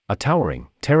A towering,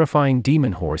 terrifying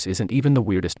demon horse isn't even the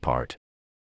weirdest part.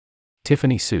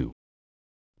 Tiffany Sue.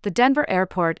 The Denver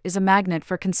airport is a magnet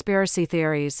for conspiracy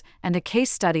theories and a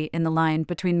case study in the line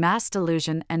between mass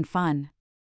delusion and fun.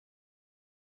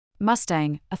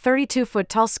 Mustang, a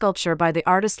 32-foot-tall sculpture by the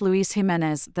artist Luis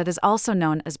Jimenez that is also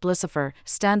known as Blucifer,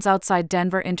 stands outside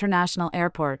Denver International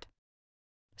Airport.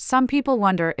 Some people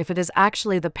wonder if it is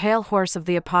actually the pale horse of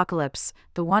the apocalypse,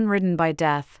 the one ridden by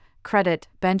death. Credit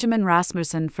Benjamin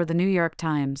Rasmussen for the New York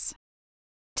Times.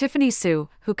 Tiffany Sue,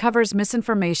 who covers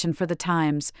misinformation for the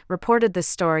Times, reported this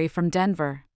story from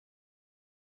Denver.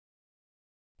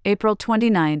 April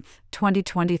 29,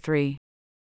 2023.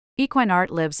 Equine art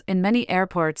lives in many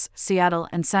airports. Seattle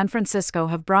and San Francisco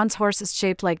have bronze horses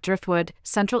shaped like driftwood.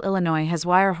 Central Illinois has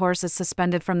wire horses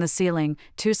suspended from the ceiling.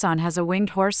 Tucson has a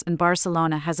winged horse and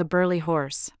Barcelona has a burly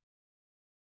horse.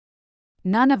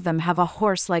 None of them have a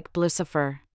horse like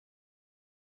Blucifer.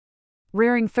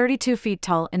 Rearing 32 feet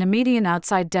tall in a median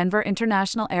outside Denver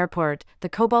International Airport, the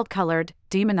cobalt-colored,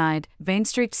 demon-eyed,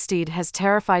 vein-streaked steed has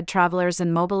terrified travelers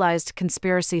and mobilized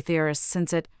conspiracy theorists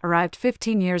since it arrived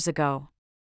 15 years ago.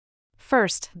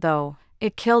 First, though,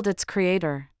 it killed its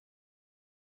creator.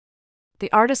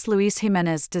 The artist Luis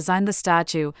Jimenez designed the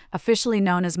statue, officially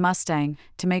known as Mustang,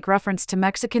 to make reference to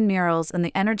Mexican murals and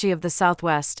the energy of the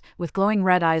Southwest, with glowing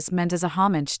red eyes meant as a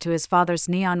homage to his father's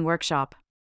neon workshop.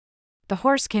 The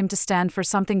horse came to stand for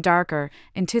something darker.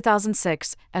 In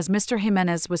 2006, as Mr.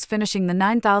 Jimenez was finishing the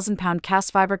 9,000-pound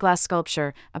cast fiberglass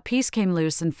sculpture, a piece came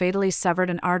loose and fatally severed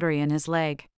an artery in his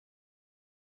leg.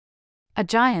 A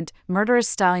giant, murderous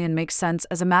stallion makes sense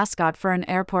as a mascot for an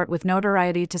airport with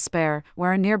notoriety to spare,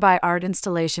 where a nearby art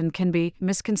installation can be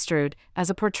misconstrued as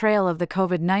a portrayal of the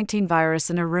COVID-19 virus,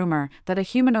 and a rumor that a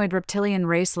humanoid reptilian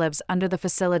race lives under the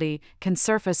facility can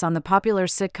surface on the popular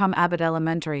sitcom Abbott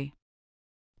Elementary.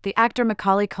 The actor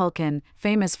Macaulay Culkin,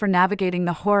 famous for navigating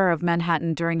the horror of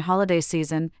Manhattan during holiday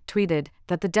season, tweeted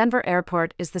that the Denver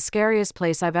airport is the scariest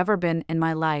place I've ever been in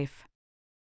my life.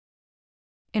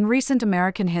 In recent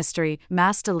American history,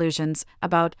 mass delusions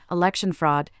about election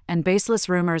fraud and baseless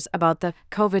rumors about the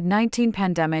COVID-19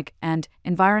 pandemic and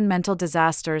environmental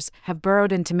disasters have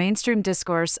burrowed into mainstream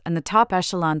discourse and the top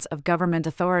echelons of government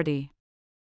authority.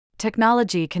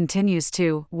 Technology continues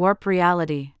to warp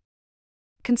reality.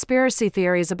 Conspiracy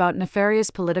theories about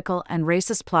nefarious political and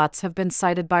racist plots have been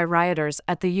cited by rioters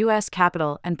at the U.S.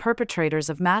 Capitol and perpetrators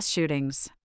of mass shootings.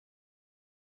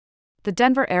 The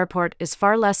Denver airport is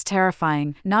far less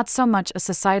terrifying, not so much a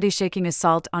society-shaking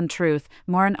assault on truth,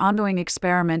 more an ongoing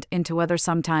experiment into whether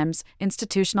sometimes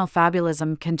institutional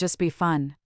fabulism can just be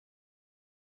fun.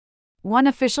 One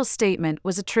official statement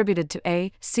was attributed to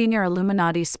a senior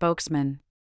Illuminati spokesman.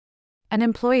 An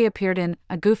employee appeared in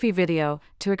a goofy video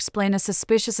to explain a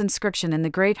suspicious inscription in the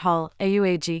Great Hall.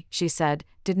 AUAG, she said,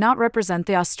 did not represent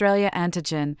the Australia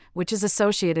antigen, which is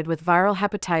associated with viral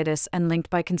hepatitis and linked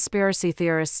by conspiracy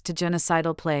theorists to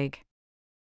genocidal plague.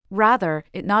 Rather,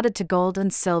 it nodded to gold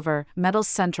and silver, metals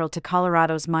central to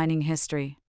Colorado's mining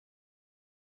history.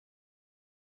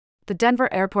 The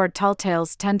Denver airport tall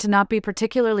tales tend to not be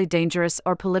particularly dangerous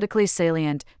or politically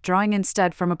salient, drawing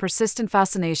instead from a persistent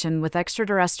fascination with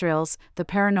extraterrestrials, the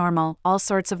paranormal, all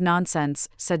sorts of nonsense,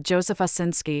 said Joseph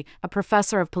Osinski, a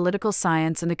professor of political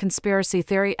science and a conspiracy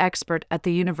theory expert at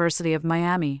the University of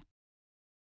Miami.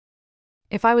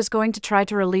 If I was going to try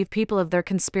to relieve people of their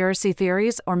conspiracy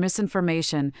theories or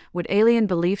misinformation, would alien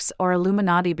beliefs or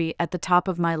Illuminati be at the top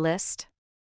of my list?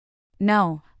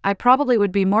 No. I probably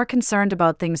would be more concerned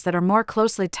about things that are more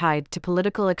closely tied to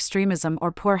political extremism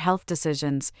or poor health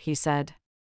decisions, he said.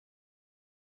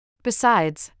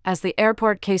 Besides, as the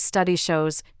airport case study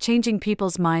shows, changing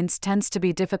people's minds tends to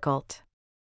be difficult.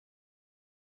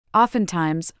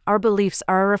 Oftentimes, our beliefs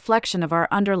are a reflection of our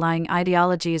underlying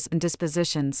ideologies and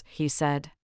dispositions, he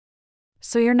said.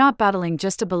 So you're not battling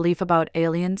just a belief about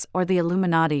aliens or the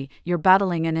Illuminati, you're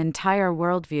battling an entire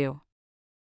worldview.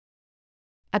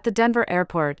 At the Denver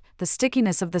airport, the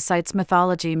stickiness of the site's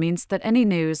mythology means that any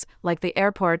news, like the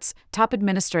airport's top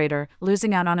administrator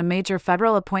losing out on a major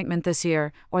federal appointment this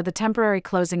year, or the temporary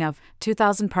closing of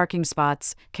 2,000 parking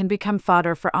spots, can become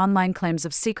fodder for online claims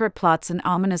of secret plots and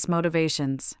ominous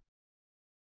motivations.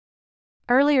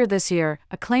 Earlier this year,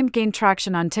 a claim gained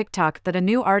traction on TikTok that a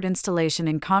new art installation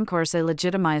in Concourse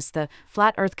legitimized the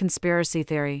flat Earth conspiracy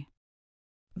theory.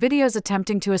 Videos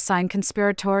attempting to assign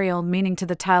conspiratorial meaning to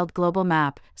the tiled global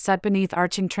map, set beneath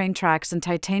arching train tracks and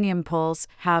titanium poles,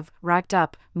 have racked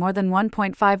up more than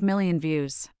 1.5 million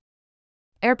views.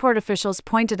 Airport officials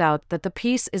pointed out that the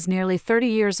piece is nearly 30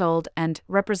 years old and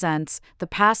represents the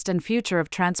past and future of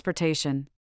transportation.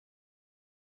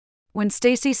 When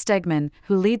Stacey Stegman,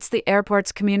 who leads the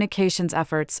airport's communications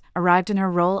efforts, arrived in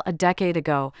her role a decade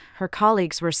ago, her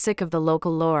colleagues were sick of the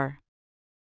local lore.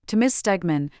 To Ms.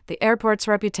 Stegman, the airport's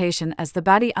reputation as the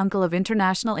batty uncle of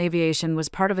international aviation was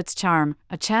part of its charm,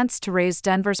 a chance to raise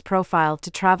Denver's profile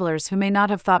to travelers who may not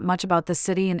have thought much about the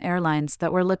city and airlines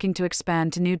that were looking to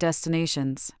expand to new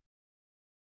destinations.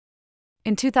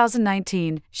 In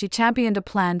 2019, she championed a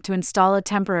plan to install a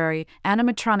temporary,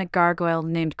 animatronic gargoyle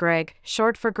named Greg,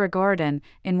 short for Gregoridan,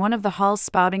 in one of the halls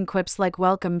spouting quips like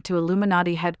 "Welcome to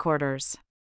Illuminati headquarters."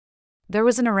 There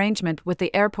was an arrangement with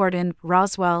the airport in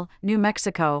Roswell, New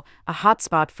Mexico, a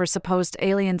hotspot for supposed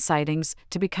alien sightings,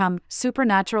 to become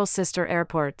supernatural sister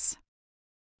airports.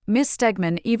 Ms.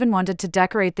 Stegman even wanted to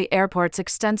decorate the airport's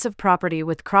extensive property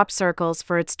with crop circles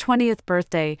for its 20th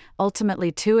birthday,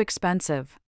 ultimately too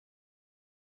expensive.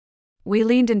 "We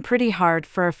leaned in pretty hard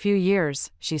for a few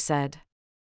years," she said.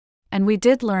 "And we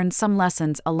did learn some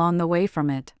lessons along the way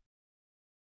from it."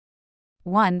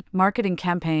 One marketing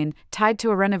campaign, tied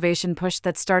to a renovation push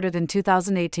that started in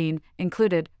 2018,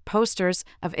 included posters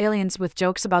of aliens with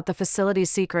jokes about the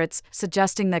facility's secrets,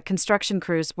 suggesting that construction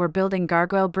crews were building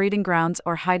gargoyle breeding grounds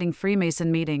or hiding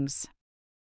Freemason meetings.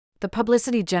 The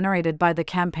publicity generated by the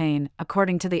campaign,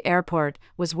 according to the airport,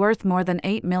 was worth more than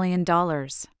 $8 million.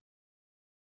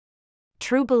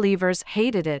 True believers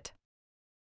hated it.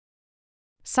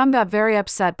 Some got very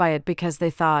upset by it because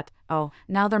they thought, "Oh,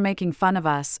 now they're making fun of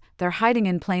us, they're hiding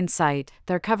in plain sight,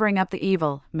 they're covering up the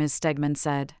evil," Ms. Stegman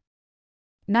said.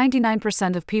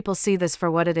 99% of people see this for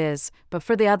what it is, but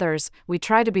for the others, we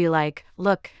try to be like,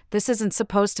 "Look, this isn't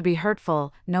supposed to be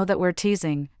hurtful, know that we're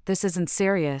teasing, this isn't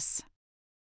serious."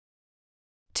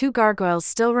 2 gargoyles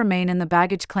still remain in the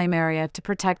baggage claim area to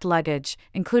protect luggage,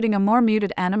 including a more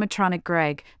muted animatronic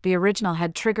Greg. The original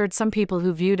had triggered some people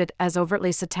who viewed it as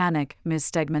overtly satanic, Ms.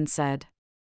 Stegman said.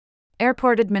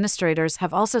 Airport administrators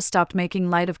have also stopped making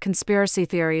light of conspiracy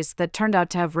theories that turned out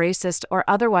to have racist or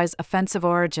otherwise offensive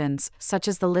origins, such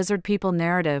as the lizard people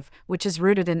narrative, which is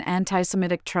rooted in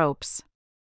anti-Semitic tropes.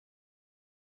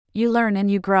 "You learn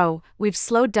and you grow, we've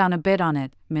slowed down a bit on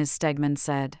it," Ms. Stegman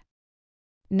said.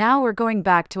 "Now we're going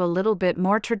back to a little bit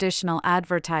more traditional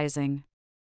advertising."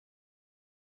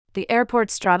 The airport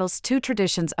straddles 2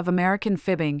 traditions of American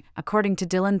fibbing, according to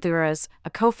Dylan Thuras, a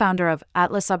co-founder of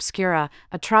Atlas Obscura,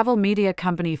 a travel media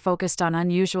company focused on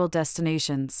unusual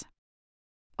destinations.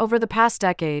 Over the past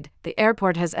decade, the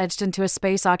airport has edged into a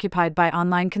space occupied by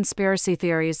online conspiracy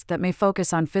theories that may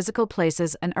focus on physical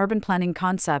places and urban planning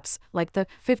concepts, like the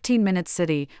 15-minute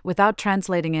city, without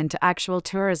translating into actual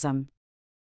tourism.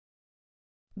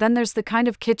 Then there's the kind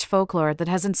of kitsch folklore that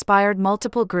has inspired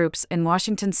multiple groups in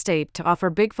Washington state to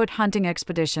offer Bigfoot hunting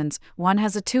expeditions. One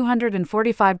has a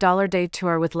 $245 day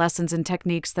tour with lessons in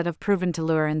techniques that have proven to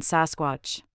lure in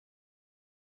Sasquatch.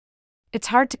 It's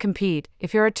hard to compete,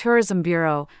 if you're a tourism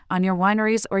bureau, on your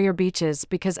wineries or your beaches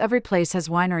because every place has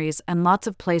wineries and lots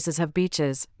of places have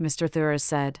beaches, Mr. Thuras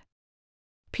said.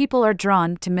 People are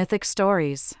drawn to mythic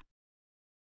stories.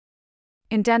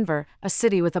 In Denver, a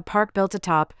city with a park built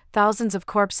atop, thousands of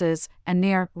corpses, and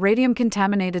near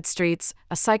radium-contaminated streets,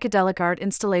 a psychedelic art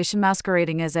installation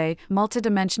masquerading as a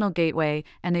multidimensional gateway,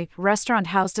 and a restaurant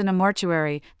housed in a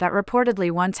mortuary that reportedly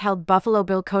once held Buffalo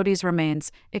Bill Cody's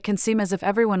remains, it can seem as if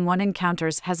everyone one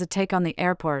encounters has a take on the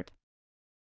airport.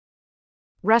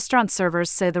 Restaurant servers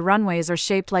say the runways are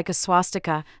shaped like a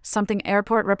swastika, something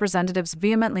airport representatives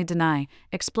vehemently deny,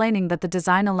 explaining that the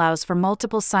design allows for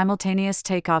multiple simultaneous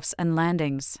takeoffs and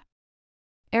landings.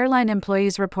 Airline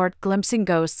employees report glimpsing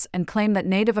ghosts and claim that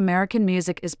Native American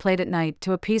music is played at night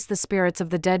to appease the spirits of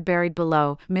the dead buried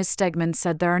below. Ms. Stegman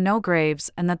said there are no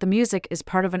graves and that the music is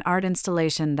part of an art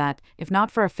installation that, if not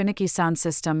for a finicky sound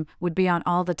system, would be on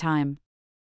all the time.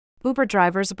 Uber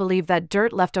drivers believe that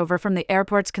dirt left over from the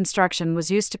airport's construction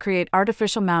was used to create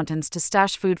artificial mountains to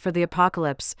stash food for the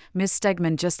apocalypse. Ms.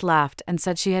 Stegman just laughed and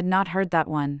said she had not heard that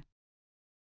one.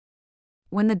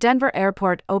 When the Denver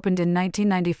airport opened in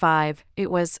 1995, it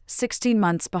was 16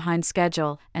 months behind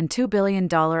schedule and $2 billion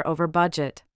over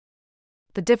budget.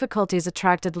 The difficulties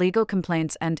attracted legal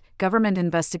complaints and government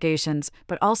investigations,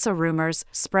 but also rumors,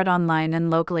 spread online and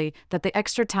locally, that the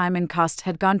extra time and cost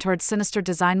had gone towards sinister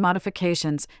design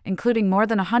modifications, including more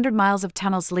than 100 miles of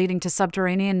tunnels leading to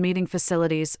subterranean meeting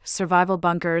facilities, survival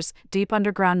bunkers, deep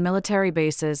underground military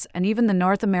bases, and even the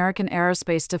North American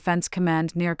Aerospace Defense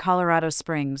Command near Colorado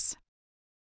Springs.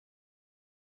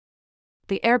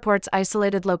 The airport's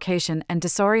isolated location and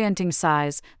disorienting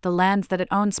size, the land that it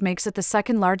owns makes it the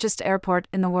second largest airport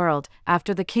in the world,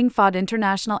 after the King Fahd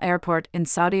International Airport in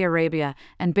Saudi Arabia,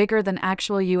 and bigger than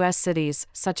actual U.S. cities,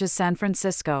 such as San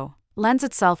Francisco. lends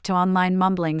itself to online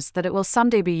mumblings that it will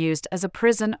someday be used as a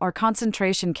prison or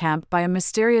concentration camp by a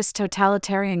mysterious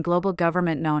totalitarian global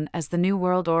government known as the New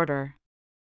World Order.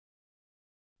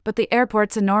 But the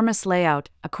airport's enormous layout,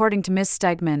 according to Ms.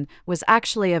 Stegman, was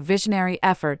actually a visionary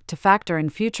effort to factor in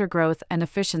future growth and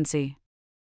efficiency.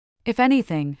 If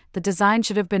anything, the design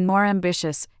should have been more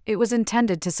ambitious. It was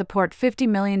intended to support 50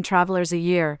 million travelers a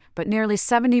year, but nearly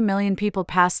 70 million people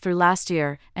passed through last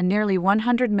year, and nearly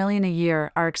 100 million a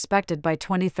year are expected by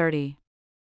 2030.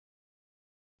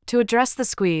 To address the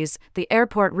squeeze, the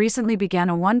airport recently began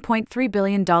a $1.3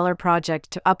 billion project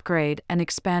to upgrade and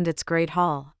expand its Great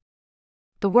Hall.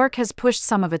 The work has pushed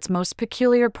some of its most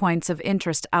peculiar points of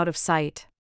interest out of sight.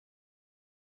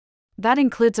 That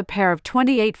includes a pair of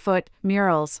 28-foot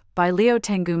murals by Leo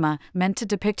Tanguma meant to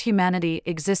depict humanity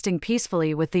existing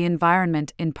peacefully with the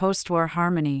environment in post-war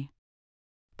harmony.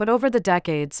 But over the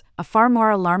decades, a far more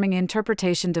alarming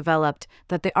interpretation developed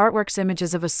that the artwork's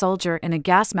images of a soldier in a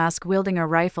gas mask wielding a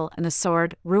rifle and a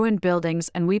sword, ruined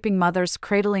buildings, and weeping mothers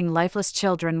cradling lifeless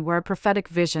children were a prophetic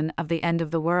vision of the end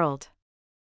of the world.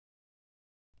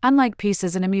 Unlike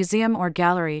pieces in a museum or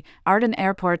gallery, art in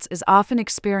airports is often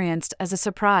experienced as a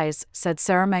surprise, said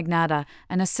Sarah Magnata,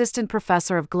 an assistant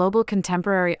professor of global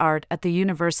contemporary art at the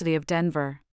University of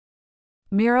Denver.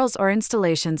 Murals or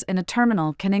installations in a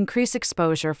terminal can increase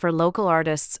exposure for local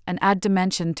artists and add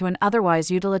dimension to an otherwise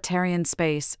utilitarian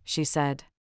space, she said.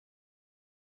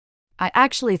 I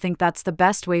actually think that's the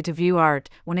best way to view art,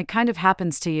 when it kind of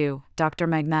happens to you, Dr.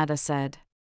 Magnata said.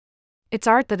 It's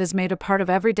art that is made a part of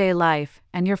everyday life,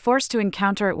 and you're forced to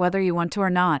encounter it whether you want to or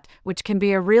not, which can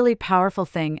be a really powerful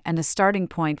thing and a starting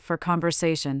point for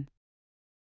conversation.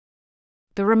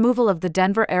 The removal of the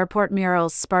Denver airport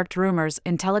murals sparked rumors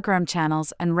in Telegram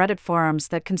channels and Reddit forums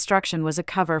that construction was a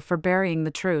cover for burying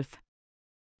the truth.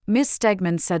 Ms.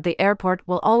 Stegman said the airport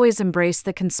will always embrace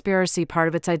the conspiracy part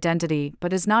of its identity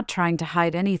but is not trying to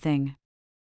hide anything.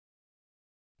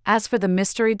 As for the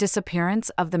mystery disappearance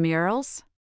of the murals,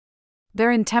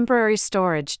 they're in temporary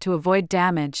storage to avoid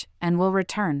damage and will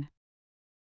return.